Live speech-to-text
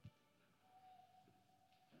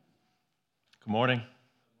Good morning.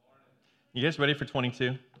 You guys ready for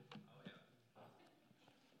 22?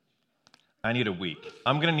 I need a week.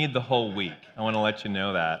 I'm going to need the whole week. I want to let you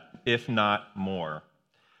know that, if not more.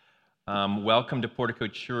 Welcome to Portico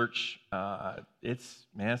Church. It's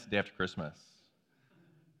the day after Christmas.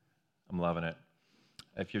 I'm loving it.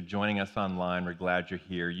 If you're joining us online, we're glad you're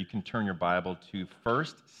here. You can turn your Bible to 1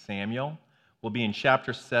 Samuel. We'll be in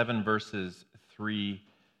chapter 7, verses 3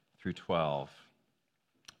 through 12.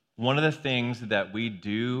 One of the things that we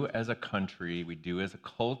do as a country, we do as a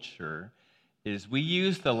culture, is we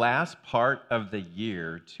use the last part of the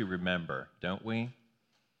year to remember, don't we?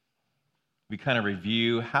 We kind of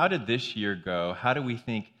review, how did this year go? How do we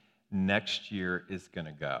think next year is going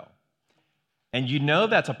to go? And you know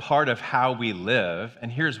that's a part of how we live,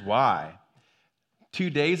 and here's why.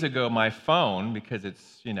 2 days ago, my phone, because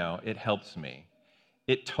it helps me,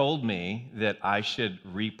 it told me that I should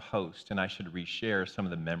repost and I should reshare some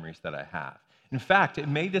of the memories that I have. In fact, it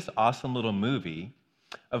made this awesome little movie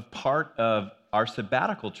of part of our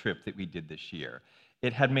sabbatical trip that we did this year.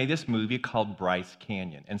 It had made this movie called Bryce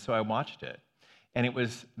Canyon, and so I watched it. And it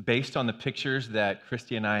was based on the pictures that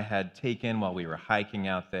Christy and I had taken while we were hiking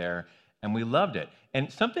out there, and we loved it. And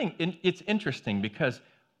it's interesting because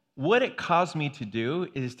what it caused me to do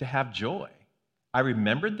is to have joy. I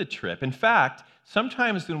remembered the trip. In fact,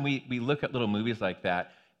 sometimes when we look at little movies like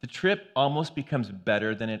that, the trip almost becomes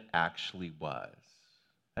better than it actually was.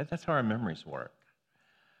 That's how our memories work.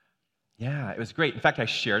 Yeah, it was great. In fact, I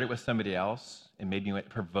shared it with somebody else. It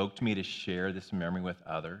provoked me to share this memory with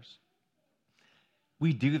others.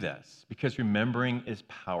 We do this because remembering is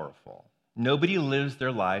powerful. Nobody lives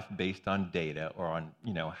their life based on data or on,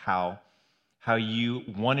 how you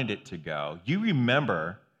wanted it to go. You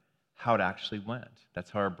remember how it actually went. That's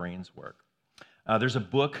how our brains work. There's a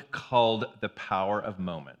book called The Power of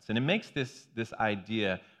Moments, and it makes this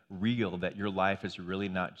idea real that your life is really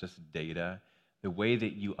not just data. The way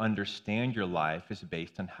that you understand your life is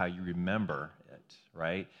based on how you remember it,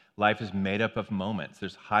 right? Life is made up of moments.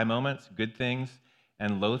 There's high moments, good things,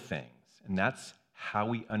 and low things, and that's how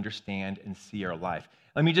we understand and see our life.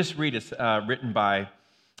 Let me just read. It's written by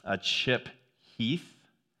Chip Heath.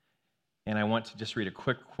 And I want to just read a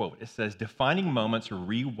quick quote. It says, "Defining moments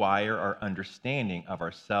rewire our understanding of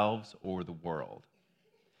ourselves or the world.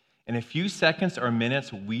 In a few seconds or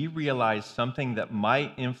minutes, we realize something that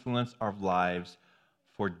might influence our lives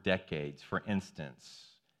for decades. For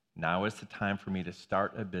instance, now is the time for me to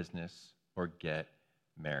start a business or get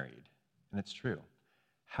married." And it's true.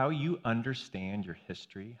 How you understand your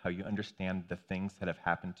history, how you understand the things that have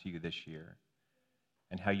happened to you this year,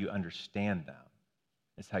 and how you understand them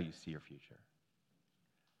is how you see your future.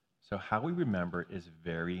 So how we remember is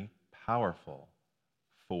very powerful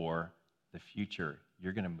for the future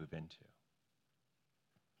you're going to move into.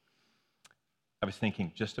 I was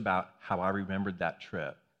thinking just about how I remembered that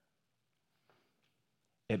trip.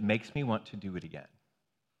 It makes me want to do it again.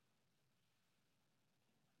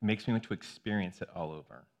 It makes me want to experience it all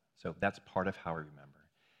over. So that's part of how I remember.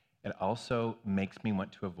 It also makes me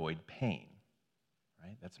want to avoid pain,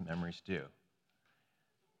 right? That's what memories do.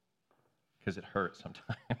 Because it hurts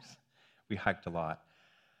sometimes. We hiked a lot.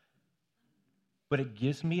 But it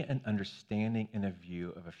gives me an understanding and a view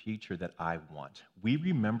of a future that I want. We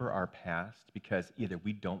remember our past because either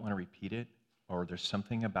we don't want to repeat it or there's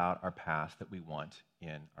something about our past that we want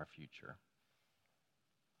in our future.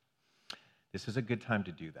 This is a good time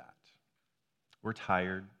to do that. We're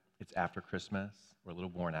tired. It's after Christmas. We're a little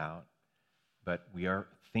worn out. But we are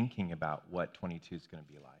thinking about what 22 is going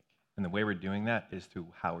to be like. And the way we're doing that is through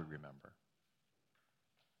how we remember.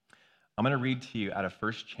 I'm going to read to you out of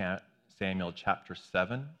 1 Samuel chapter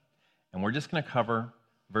 7, and we're just going to cover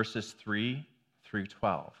verses 3 through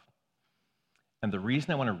 12. And the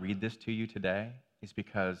reason I want to read this to you today is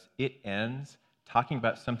because it ends talking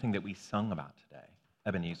about something that we sung about today,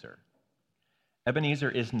 Ebenezer.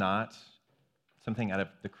 Ebenezer is not something out of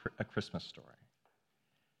a Christmas story.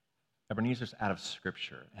 Ebenezer's out of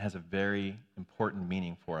Scripture. It has a very important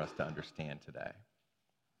meaning for us to understand today.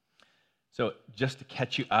 So just to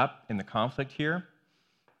catch you up in the conflict here,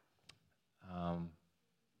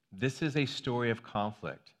 this is a story of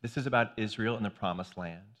conflict. This is about Israel and the Promised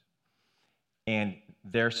Land. And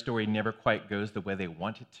their story never quite goes the way they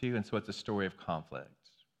want it to, and so it's a story of conflict.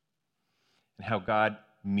 And how God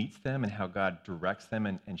meets them and how God directs them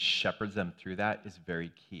and shepherds them through that is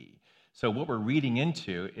very key. So what we're reading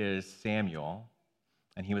into is Samuel,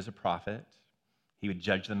 and he was a prophet. He would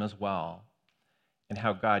judge them as well. And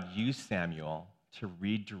how God used Samuel to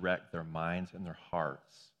redirect their minds and their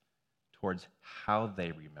hearts towards how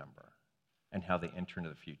they remember and how they enter into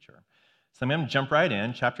the future. So I'm going to jump right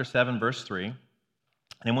in, chapter 7, verse 3, and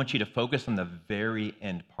I want you to focus on the very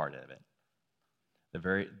end part of it,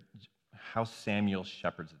 how Samuel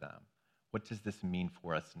shepherds them. What does this mean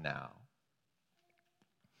for us now?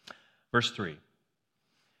 Verse 3,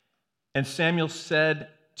 and Samuel said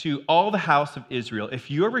to all the house of Israel, if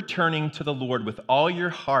you are returning to the Lord with all your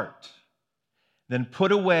heart, then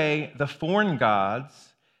put away the foreign gods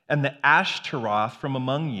and the Ashtaroth from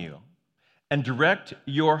among you, and direct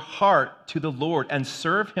your heart to the Lord and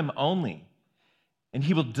serve him only. And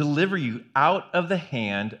he will deliver you out of the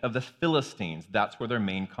hand of the Philistines. That's where their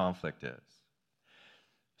main conflict is.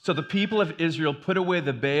 So the people of Israel put away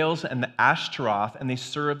the Baals and the Ashtaroth, and they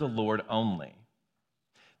served the Lord only.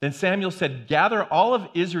 Then Samuel said, gather all of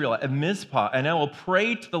Israel at Mizpah, and I will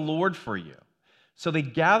pray to the Lord for you. So they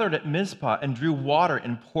gathered at Mizpah and drew water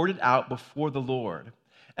and poured it out before the Lord,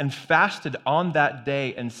 and fasted on that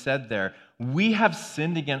day and said there, we have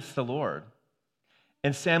sinned against the Lord.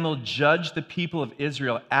 And Samuel judged the people of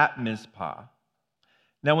Israel at Mizpah.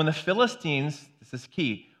 Now when the Philistines, this is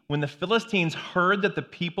key, when the Philistines heard that the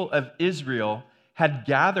people of Israel had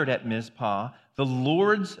gathered at Mizpah, the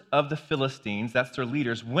lords of the Philistines, that's their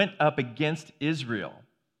leaders, went up against Israel.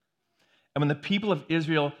 And when the people of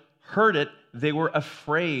Israel heard it, they were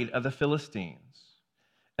afraid of the Philistines.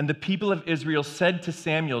 And the people of Israel said to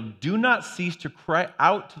Samuel, do not cease to cry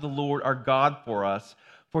out to the Lord our God for us,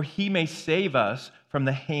 for he may save us from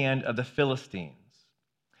the hand of the Philistines.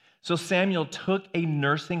 So Samuel took a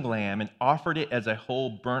nursing lamb and offered it as a whole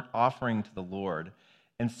burnt offering to the Lord.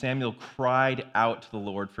 And Samuel cried out to the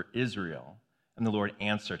Lord for Israel, and the Lord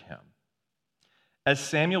answered him. As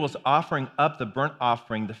Samuel was offering up the burnt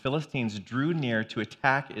offering, the Philistines drew near to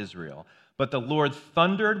attack Israel. But the Lord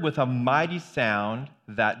thundered with a mighty sound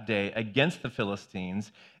that day against the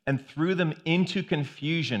Philistines and threw them into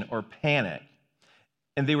confusion or panic,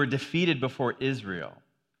 and they were defeated before Israel.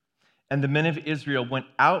 And the men of Israel went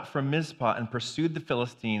out from Mizpah and pursued the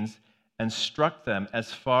Philistines and struck them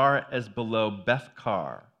as far as below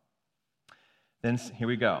Beth-kar. Then, here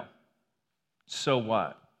we go. So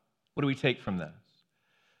what? What do we take from this?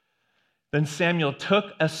 Then Samuel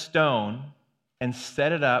took a stone and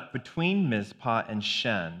set it up between Mizpah and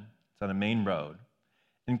Shen, it's on a main road,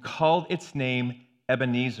 and called its name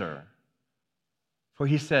Ebenezer. For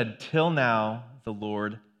he said, till now the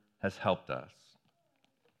Lord has helped us.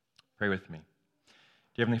 Pray with me.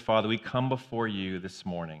 Dear Heavenly Father, we come before you this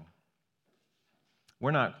morning. We're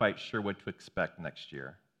not quite sure what to expect next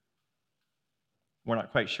year. We're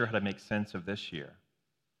not quite sure how to make sense of this year.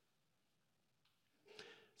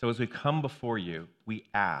 So as we come before you, we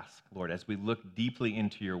ask, Lord, as we look deeply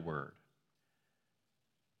into your word,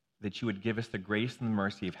 that you would give us the grace and the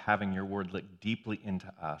mercy of having your word look deeply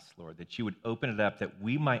into us, Lord, that you would open it up that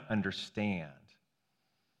we might understand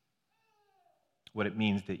what it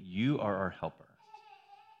means that you are our helper.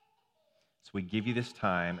 So we give you this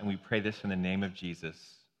time, and we pray this in the name of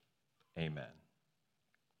Jesus. Amen.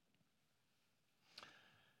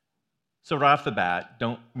 So right off the bat,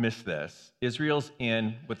 don't miss this. Israel's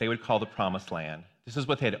in what they would call the promised land. This is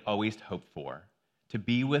what they had always hoped for, to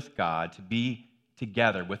be with God, to be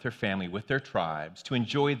together with their family, with their tribes, to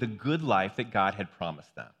enjoy the good life that God had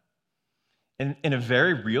promised them. And in a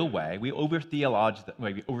very real way, we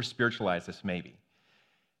over-spiritualize this maybe.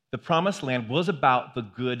 The promised land was about the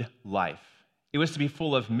good life. It was to be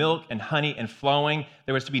full of milk and honey and flowing.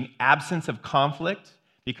 There was to be an absence of conflict,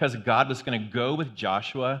 because God was going to go with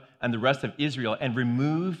Joshua and the rest of Israel and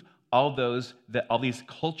remove all these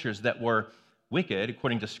cultures that were wicked,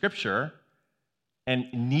 according to Scripture, and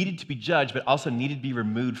needed to be judged, but also needed to be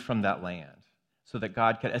removed from that land so that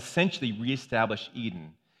God could essentially reestablish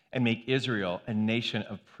Eden and make Israel a nation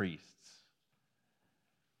of priests.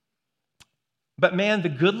 But man, the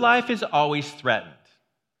good life is always threatened.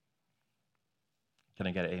 Can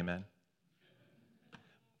I get an amen?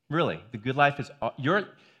 Really, the good life is,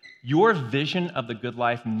 your vision of the good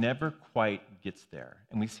life never quite gets there.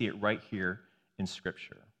 And we see it right here in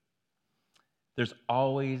Scripture. There's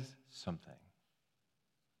always something.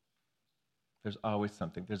 There's always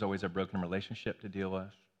something. There's always a broken relationship to deal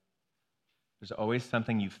with. There's always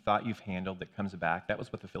something you've thought you've handled that comes back. That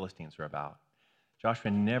was what the Philistines were about.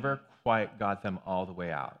 Joshua never quite got them all the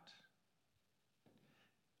way out.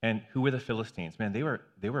 And who were the Philistines? Man, they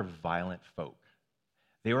were violent folk.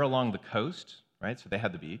 They were along the coast, right? So they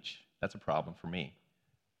had the beach. That's a problem for me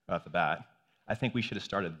right off the bat. I think we should have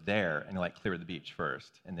started there and cleared the beach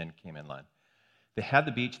first and then came inland. They had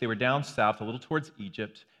the beach. They were down south, a little towards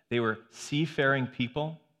Egypt. They were seafaring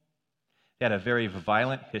people. They had a very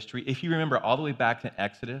violent history. If you remember all the way back to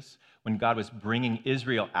Exodus, when God was bringing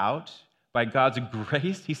Israel out, by God's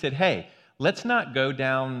grace, he said, hey, let's not go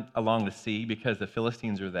down along the sea because the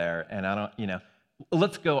Philistines are there, and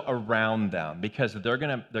let's go around them because they're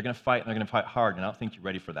gonna fight, and they're gonna fight hard, and I don't think you're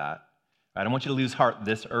ready for that. I don't want you to lose heart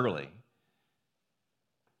this early.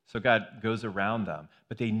 So God goes around them,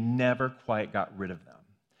 but they never quite got rid of them.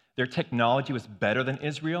 Their technology was better than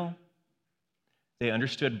Israel. They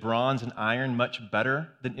understood bronze and iron much better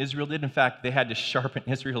than Israel did. In fact, they had to sharpen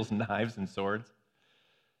Israel's knives and swords.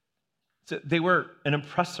 So they were an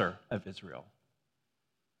oppressor of Israel.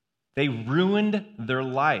 They ruined their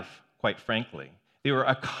life, quite frankly. They were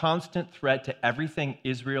a constant threat to everything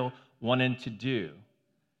Israel wanted to do.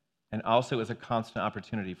 And also as a constant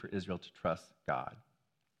opportunity for Israel to trust God.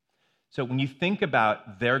 So when you think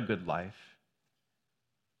about their good life,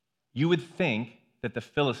 you would think that the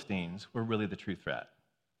Philistines were really the true threat,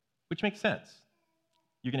 which makes sense.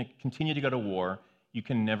 You're going to continue to go to war. You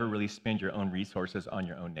can never really spend your own resources on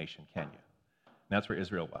your own nation, can you? And that's where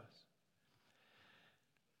Israel was.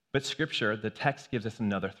 But Scripture, the text gives us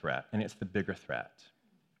another threat, and it's the bigger threat.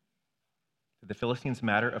 Did the Philistines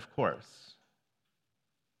matter? Of course.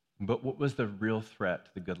 But what was the real threat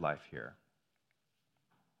to the good life here?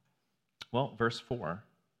 Well, verse 4.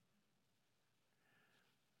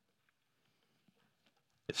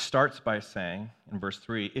 It starts by saying, in verse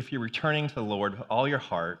 3, if you're returning to the Lord with all your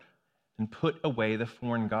heart, then put away the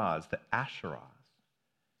foreign gods, the Asherahs.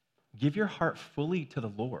 Give your heart fully to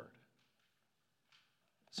the Lord.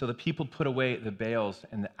 So the people put away the Baals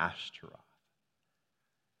and the Ashtaroth.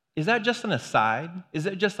 Is that just an aside? Is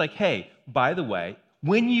it just like, hey, by the way,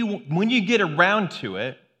 when you get around to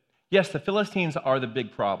it, yes, the Philistines are the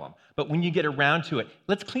big problem, but when you get around to it,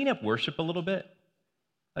 let's clean up worship a little bit.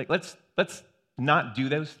 Like, let's not do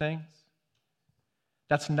those things.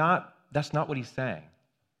 That's not what he's saying.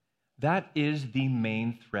 That is the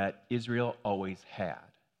main threat Israel always had,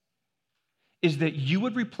 is that you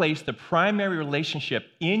would replace the primary relationship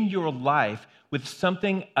in your life with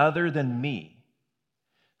something other than me.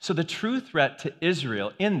 So the true threat to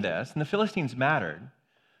Israel in this, and the Philistines mattered,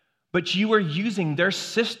 but you were using their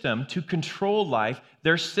system to control life,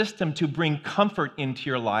 their system to bring comfort into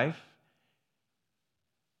your life.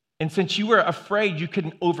 And since you were afraid you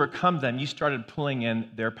couldn't overcome them, you started pulling in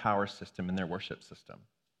their power system and their worship system.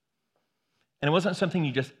 And it wasn't something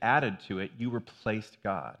you just added to it, you replaced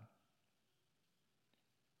God.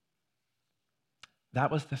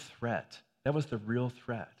 That was the threat. That was the real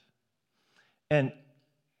threat. And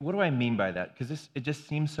what do I mean by that? Because it just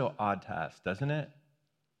seems so odd to us, doesn't it?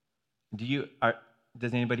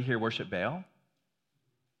 Does anybody here worship Baal?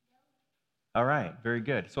 All right, very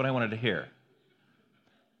good. That's what I wanted to hear.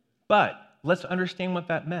 But let's understand what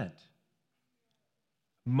that meant.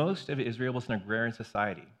 Most of Israel was an agrarian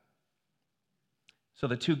society. So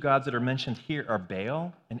the two gods that are mentioned here are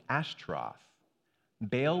Baal and Ashtaroth.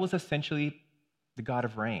 Baal was essentially the god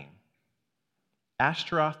of rain.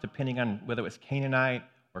 Ashtaroth, depending on whether it was Canaanite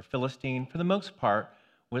or Philistine, for the most part,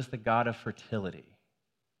 was the god of fertility.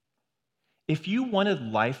 If you wanted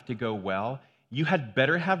life to go well, you had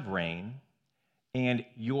better have rain, and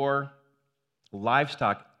your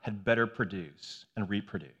livestock had better produce and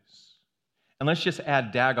reproduce. And let's just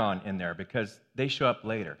add Dagon in there because they show up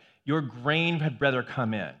later. Your grain had better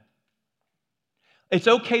come in. It's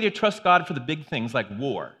okay to trust God for the big things like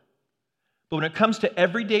war. But when it comes to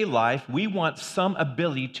everyday life, we want some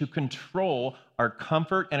ability to control our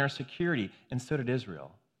comfort and our security, and so did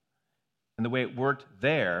Israel. And the way it worked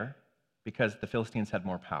there, because the Philistines had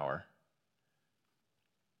more power,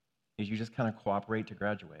 is you just kind of cooperate to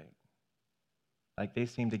graduate. Like they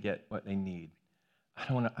seem to get what they need. I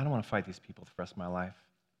don't want to fight these people for the rest of my life.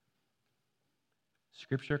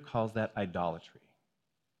 Scripture calls that idolatry.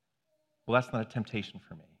 Well, that's not a temptation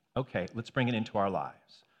for me. Okay, let's bring it into our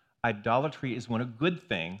lives. Idolatry is when a good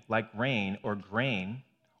thing, like rain or grain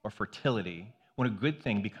or fertility, when a good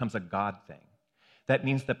thing becomes a God thing. That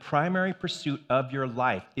means the primary pursuit of your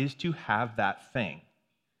life is to have that thing.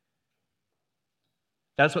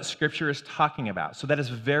 That's what Scripture is talking about. So that is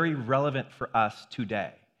very relevant for us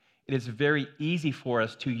today. It is very easy for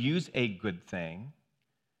us to use a good thing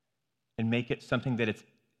and make it something that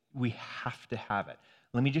we have to have it.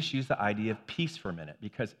 Let me just use the idea of peace for a minute,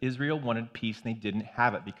 because Israel wanted peace and they didn't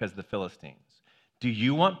have it because of the Philistines. Do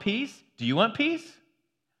you want peace? Do you want peace?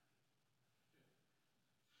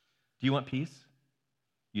 Do you want peace?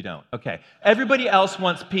 You don't. Okay. Everybody else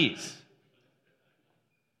wants peace.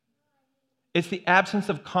 It's the absence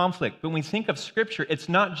of conflict. But when we think of Scripture, it's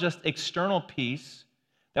not just external peace.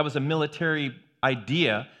 That was a military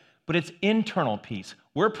idea. but it's internal peace.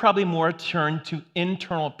 We're probably more turned to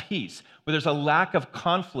internal peace, where there's a lack of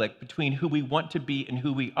conflict between who we want to be and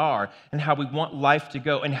who we are, and how we want life to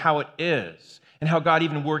go, and how it is, and how God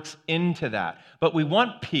even works into that. But we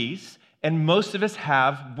want peace, and most of us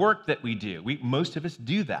have work that we do. Most of us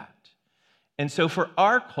do that. And so for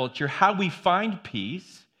our culture, how we find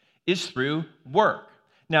peace is through work.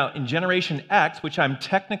 Now, in Generation X, which I'm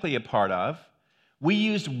technically a part of, we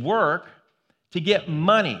used work to get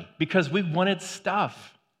money because we wanted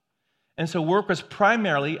stuff. And so work was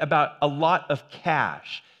primarily about a lot of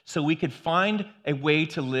cash, so we could find a way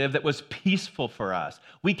to live that was peaceful for us.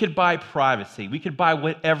 We could buy privacy. We could buy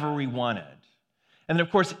whatever we wanted. And then,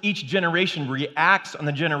 of course, each generation reacts on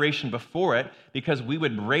the generation before it because we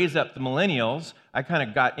would raise up the millennials. I kind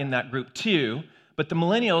of got in that group too. But the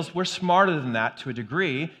millennials were smarter than that to a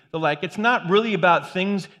degree. They're like, it's not really about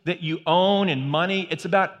things that you own and money. It's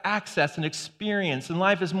about access and experience, and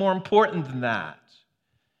life is more important than that.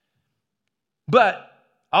 But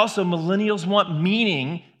also, millennials want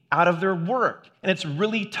meaning out of their work, and it's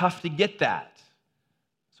really tough to get that.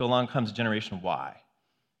 So along comes Generation Y.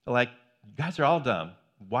 They're like, you guys are all dumb.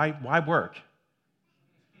 Why work?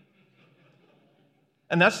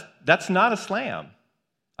 And that's not a slam.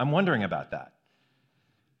 I'm wondering about that.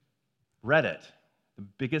 Reddit, the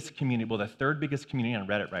biggest community, well, the third biggest community on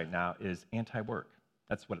Reddit right now is anti-work.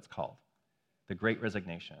 That's what it's called, the Great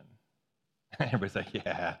Resignation. Everybody's like,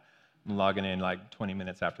 yeah, I'm logging in like 20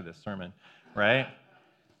 minutes after this sermon, right?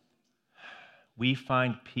 We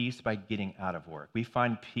find peace by getting out of work. We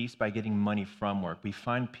find peace by getting money from work. We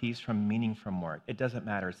find peace from meaning from work. It doesn't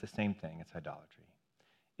matter. It's the same thing. It's idolatry.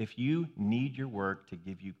 If you need your work to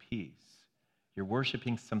give you peace, you're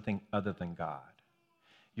worshiping something other than God.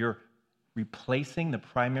 You're replacing the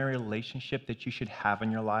primary relationship that you should have in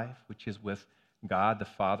your life, which is with God the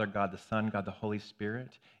Father, God the Son, God the Holy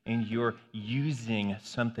Spirit, and you're using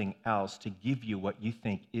something else to give you what you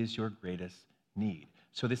think is your greatest need.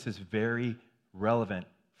 So this is very relevant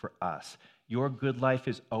for us. Your good life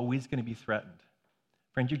is always going to be threatened.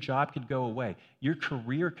 Friend, your job could go away. Your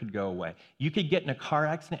career could go away. You could get in a car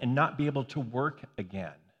accident and not be able to work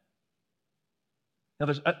again. Now,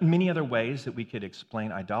 there's many other ways that we could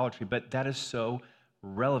explain idolatry, but that is so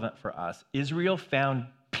relevant for us. Israel found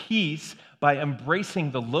peace by embracing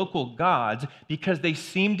the local gods because they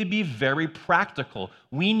seem to be very practical.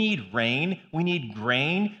 We need rain, we need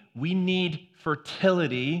grain, we need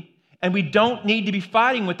fertility, and we don't need to be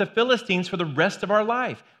fighting with the Philistines for the rest of our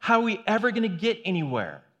life. How are we ever going to get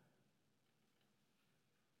anywhere?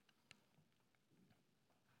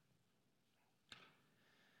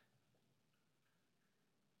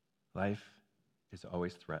 Life is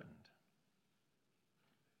always threatened.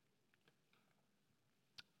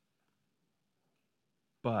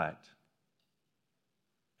 But,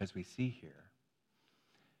 as we see here,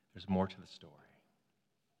 there's more to the story.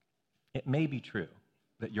 It may be true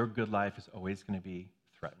that your good life is always going to be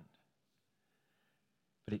threatened.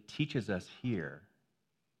 But it teaches us here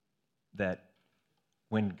that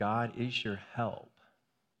when God is your help,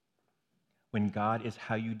 when God is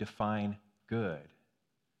how you define good,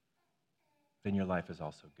 then your life is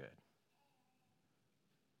also good.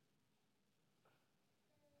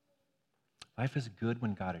 Life is good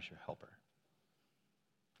when God is your helper.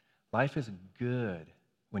 Life is good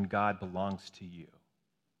when God belongs to you.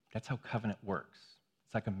 That's how covenant works.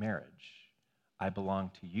 It's like a marriage. I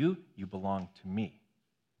belong to you, you belong to me.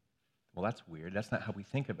 Well, that's weird. That's not how we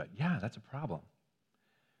think about it. Yeah, that's a problem.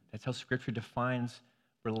 That's how Scripture defines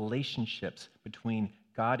relationships between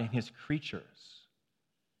God and his creatures.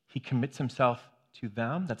 He commits himself to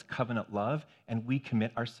them, that's covenant love, and we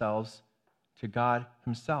commit ourselves to God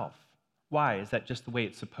himself. Why? Is that just the way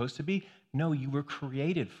it's supposed to be? No, you were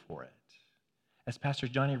created for it. As Pastor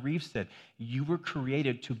Johnny Reeves said, you were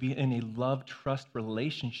created to be in a love-trust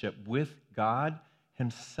relationship with God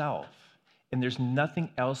himself. And there's nothing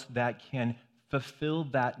else that can fulfill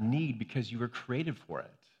that need because you were created for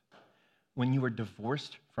it. When you are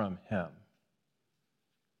divorced from him,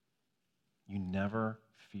 you never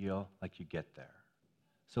feel like you get there.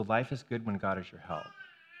 So life is good when God is your help.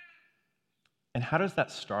 And how does that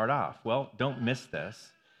start off? Well, don't miss this.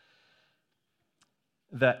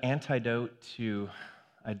 The antidote to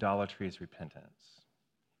idolatry is repentance.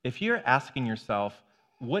 If you're asking yourself,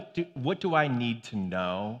 what do I need to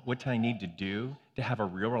know? What do I need to do to have a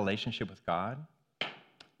real relationship with God?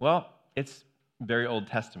 Well, it's very Old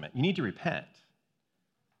Testament. You need to repent.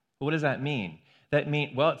 But what does that mean? That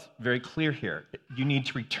means, well, it's very clear here. You need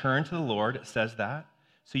to return to the Lord, it says that.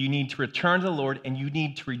 So you need to return to the Lord and you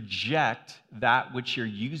need to reject that which you're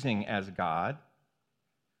using as God.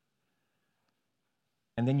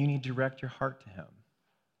 And then you need to direct your heart to him.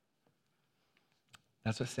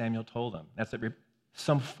 That's what Samuel told him.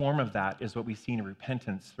 Some form of that is what we see in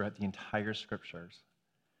repentance throughout the entire scriptures.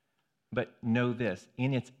 But know this,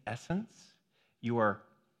 in its essence, you are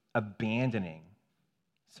abandoning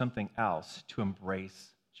something else to embrace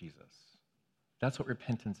Jesus. That's what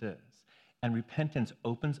repentance is. And repentance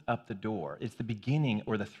opens up the door. It's the beginning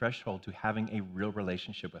or the threshold to having a real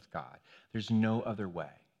relationship with God. There's no other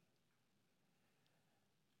way.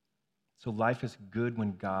 So life is good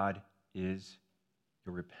when God is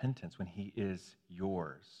your repentance, when he is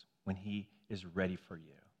yours, when he is ready for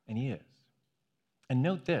you. And he is. And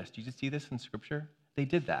note this, do you see this in Scripture? They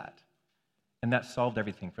did that. And that solved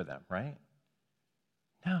everything for them, right?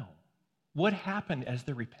 No. What happened as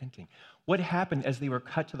they're repenting? What happened as they were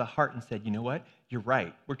cut to the heart and said, you know what? You're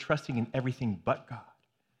right. We're trusting in everything but God.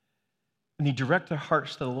 And they direct their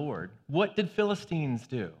hearts to the Lord. What did Philistines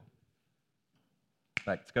do?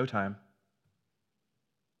 Like, it's go time.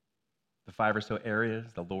 The 5 or so areas,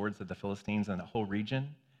 the lords of the Philistines and the whole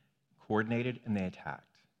region, coordinated and they attacked.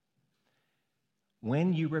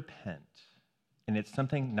 When you repent, and it's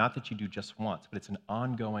something not that you do just once, but it's an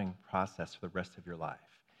ongoing process for the rest of your life,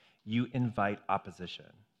 you invite opposition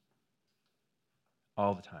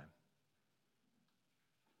all the time.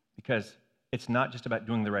 Because it's not just about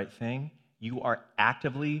doing the right thing, you are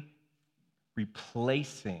actively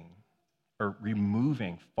replacing or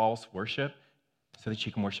removing false worship so that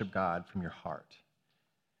you can worship God from your heart.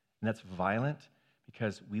 And that's violent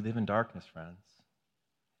because we live in darkness, friends.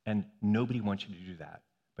 And nobody wants you to do that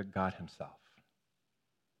but God himself.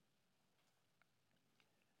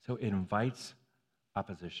 So it invites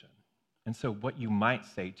opposition. And so what you might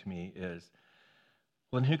say to me is,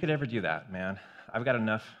 well, then who could ever do that, man? I've got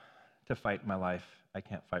enough to fight in my life. I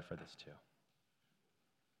can't fight for this too.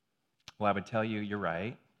 Well, I would tell you, you're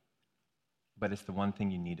right, but it's the one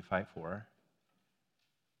thing you need to fight for.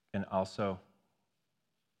 And also,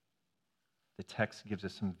 the text gives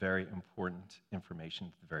us some very important information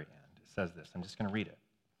at the very end. It says this. I'm just going to read it.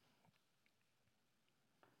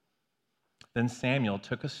 Then Samuel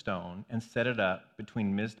took a stone and set it up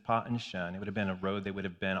between Mizpah and Shun. It would have been a road they would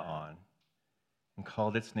have been on, and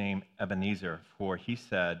called its name Ebenezer, for he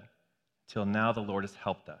said, "Till now the Lord has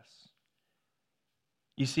helped us."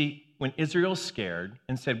 You see, when Israel's scared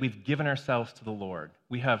and said, we've given ourselves to the Lord,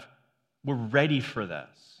 we're ready for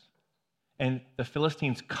this, and the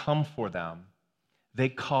Philistines come for them, they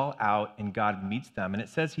call out and God meets them, and it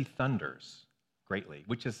says he thunders greatly,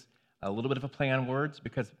 which is a little bit of a play on words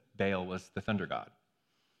because Baal was the thunder god.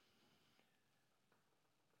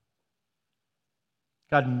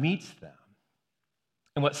 God meets them.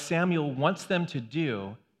 And what Samuel wants them to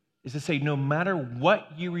do is to say, no matter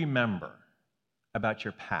what you remember about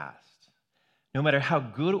your past, no matter how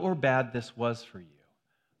good or bad this was for you,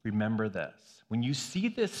 remember this. When you see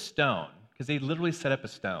this stone, because they literally set up a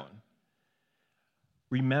stone,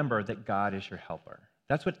 remember that God is your helper.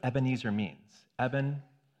 That's what Ebenezer means. Eben,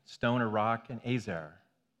 stone or rock, and Ezer.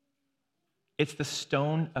 It's the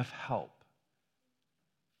stone of help.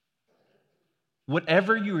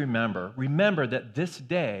 Whatever you remember, remember that this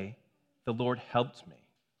day the Lord helped me.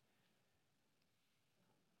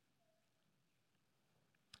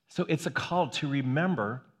 So it's a call to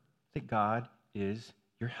remember that God is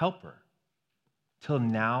your helper. Till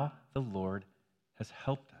now, the Lord has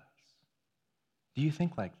helped us. Do you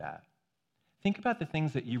think like that? Think about the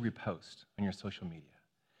things that you repost on your social media.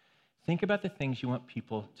 Think about the things you want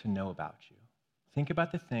people to know about you. Think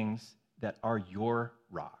about the things that are your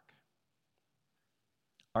rock.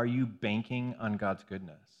 Are you banking on God's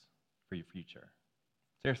goodness for your future?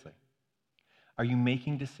 Seriously. Are you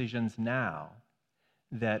making decisions now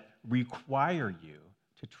that require you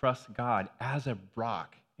to trust God as a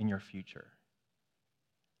rock in your future?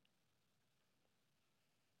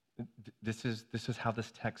 This is how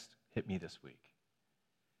this text hit me this week.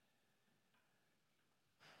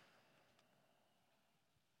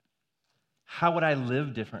 How would I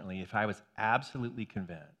live differently if I was absolutely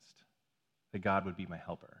convinced that God would be my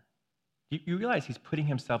helper? You realize he's putting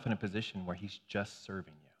himself in a position where he's just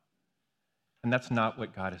serving you. And that's not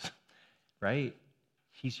what God is, right?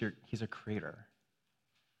 He's a creator.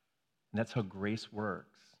 And that's how grace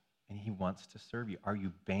works. And he wants to serve you. Are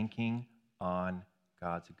you banking on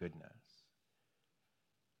God's goodness?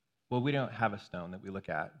 Well, we don't have a stone that we look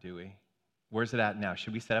at, do we? Where's it at now?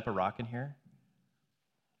 Should we set up a rock in here?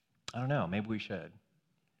 I don't know. Maybe we should.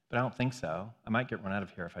 But I don't think so. I might get run out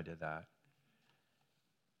of here if I did that.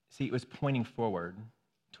 See, it was pointing forward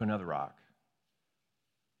to another rock.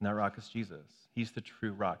 And that rock is Jesus. He's the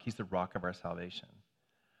true rock. He's the rock of our salvation.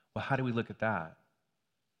 Well, how do we look at that?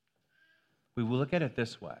 We will look at it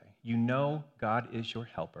this way. You know God is your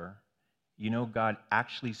helper. You know God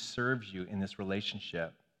actually serves you in this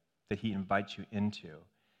relationship that he invites you into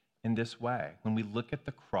in this way. When we look at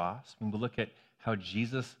the cross, when we look at how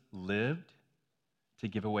Jesus lived to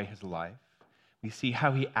give away his life, we see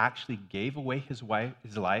how he actually gave away his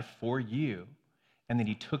life for you, and then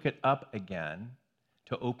he took it up again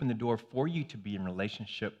to open the door for you to be in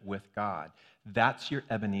relationship with God. That's your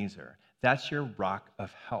Ebenezer. That's your rock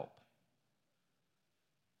of help.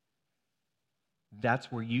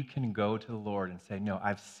 That's where you can go to the Lord and say, no,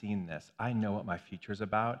 I've seen this. I know what my future is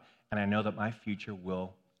about, and I know that my future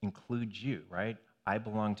will include you, right? I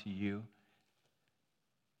belong to you,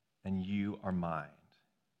 and you are mine.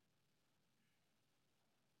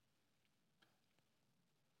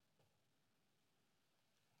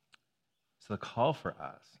 So the call for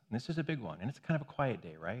us, and this is a big one, and it's kind of a quiet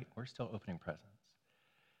day, right? We're still opening presents.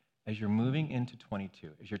 As you're moving into 22,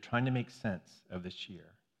 as you're trying to make sense of this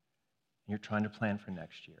year, and you're trying to plan for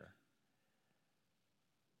next year,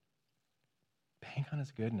 bank on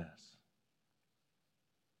his goodness.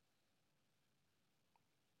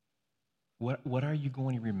 What are you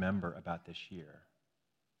going to remember about this year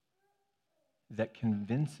that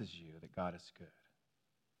convinces you that God is good?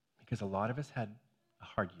 Because a lot of us had a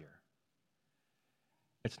hard year.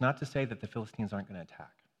 It's not to say that the Philistines aren't going to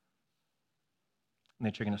attack and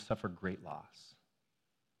that you're going to suffer great loss.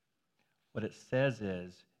 What it says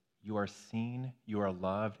is you are seen, you are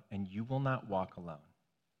loved, and you will not walk alone.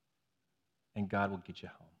 And God will get you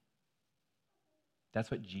home.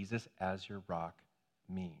 That's what Jesus as your rock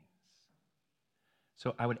means.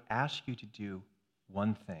 So I would ask you to do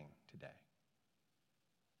one thing today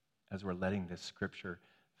as we're letting this scripture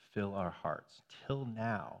fill our hearts. Till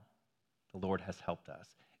now, the Lord has helped us.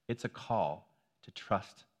 It's a call to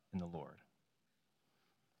trust in the Lord.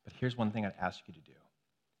 But here's one thing I'd ask you to do.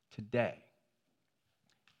 Today,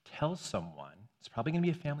 tell someone, it's probably going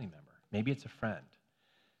to be a family member, maybe it's a friend.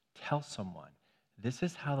 Tell someone, this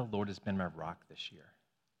is how the Lord has been my rock this year.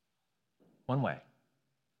 One way.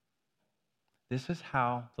 This is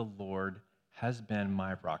how the Lord has been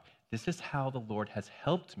my rock. This is how the Lord has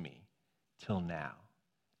helped me till now.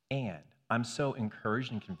 And I'm so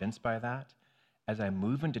encouraged and convinced by that as I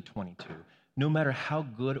move into 22, no matter how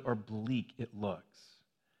good or bleak it looks,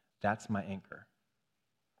 that's my anchor.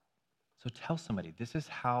 So tell somebody, this is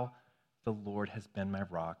how the Lord has been my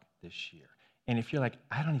rock this year. And if you're like,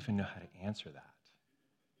 I don't even know how to answer that.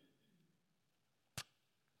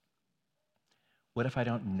 What if I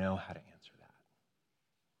don't know how to answer that?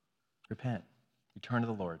 Repent. Return to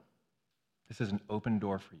the Lord. This is an open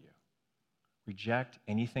door for you. Reject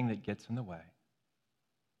anything that gets in the way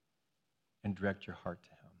and direct your heart to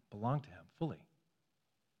him. Belong to him fully.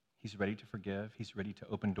 He's ready to forgive. He's ready to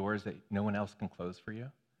open doors that no one else can close for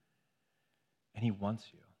you. And he wants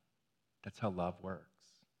you. That's how love works.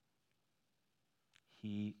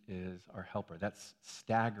 He is our helper. That's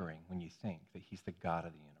staggering when you think that he's the God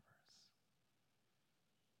of the universe.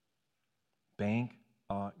 Bank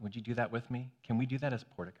on, would you do that with me? Can we do that as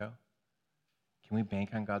Portico? Can we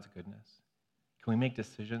bank on God's goodness? Can we make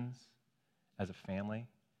decisions as a family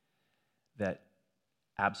that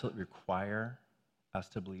absolutely require us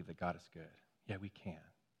to believe that God is good? Yeah, we can.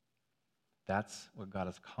 That's what God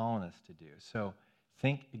is calling us to do. So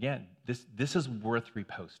think, again, this is worth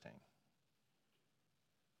reposting.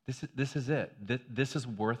 This is it. This is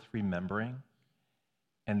worth remembering,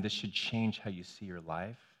 and this should change how you see your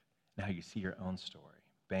life and how you see your own story.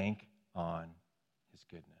 Bank on his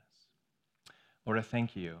goodness. Lord, I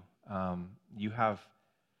thank you. You have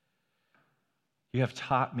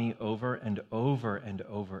taught me over and over and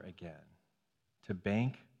over again to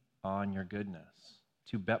bank on your goodness,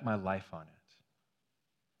 to bet my life on it.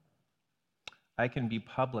 I can be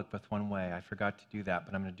public with one way. I forgot to do that,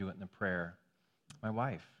 but I'm going to do it in the prayer. My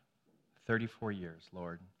wife, 34 years,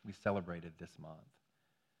 Lord. We celebrated this month.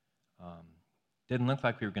 Didn't look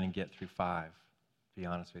like we were going to get through 5, to be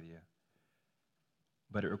honest with you.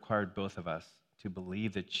 But it required both of us to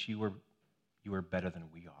believe that you are better than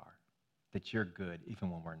we are, that you're good even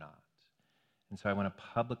when we're not. And so I want to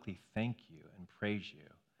publicly thank you and praise you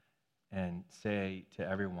and say to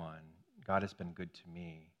everyone, God has been good to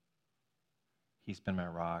me. He's been my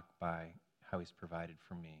rock by how he's provided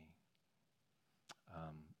for me.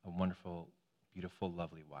 A wonderful, beautiful,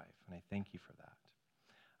 lovely wife. And I thank you for that.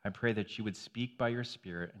 I pray that you would speak by your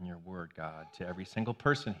Spirit and your word, God, to every single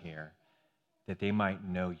person here, that they might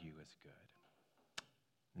know you as good.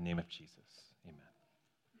 In the name of Jesus, amen.